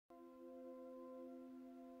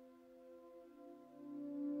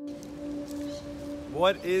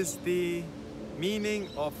What is the meaning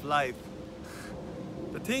of life?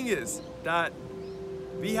 The thing is that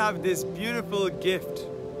we have this beautiful gift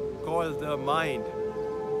called the mind,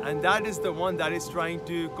 and that is the one that is trying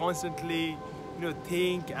to constantly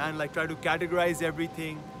think and try to categorize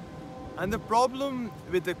everything. And the problem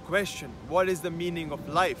with the question, what is the meaning of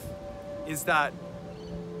life, is that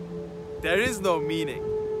there is no meaning.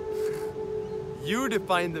 You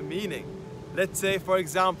define the meaning. Let's say, for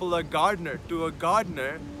example, a gardener. To a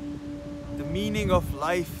gardener, the meaning of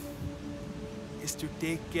life is to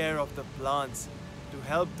take care of the plants, to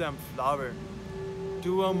help them flower.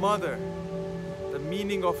 To a mother, the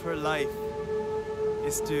meaning of her life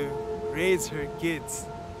is to raise her kids.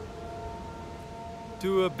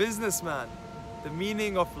 To a businessman, the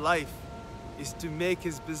meaning of life is to make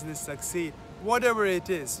his business succeed. Whatever it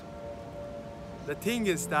is, the thing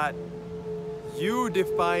is that you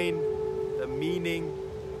define the meaning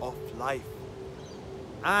of life.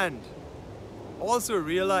 And also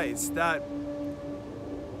realize that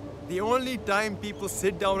the only time people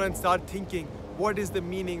sit down and start thinking what is the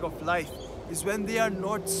meaning of life is when they are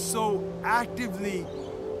not so actively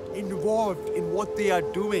involved in what they are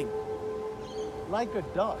doing. Like a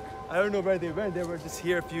duck. I don't know where they were just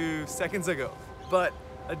here a few seconds ago. But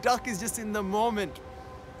a duck is just in the moment.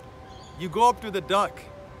 You go up to the duck,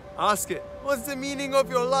 ask it, what's the meaning of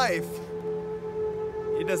your life?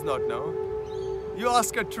 It does not know. You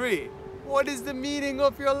ask a tree, what is the meaning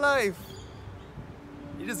of your life?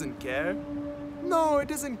 It doesn't care. No, it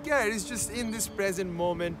doesn't care. It's just in this present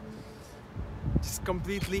moment, just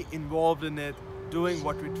completely involved in it, doing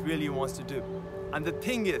what it really wants to do. And the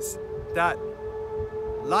thing is that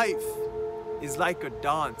life is like a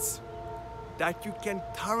dance that you can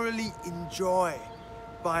thoroughly enjoy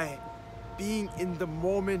by being in the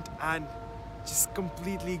moment and just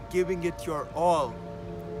completely giving it your all.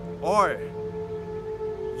 Or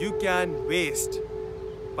you can waste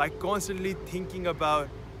by constantly thinking about,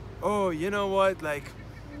 oh, you know what,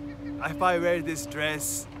 if I wear this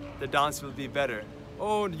dress, the dance will be better.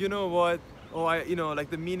 Oh, you know what,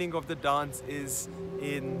 the meaning of the dance is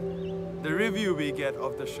in the review we get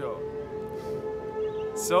of the show.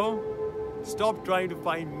 So stop trying to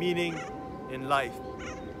find meaning in life,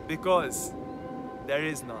 because there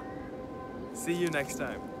is none. See you next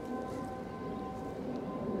time.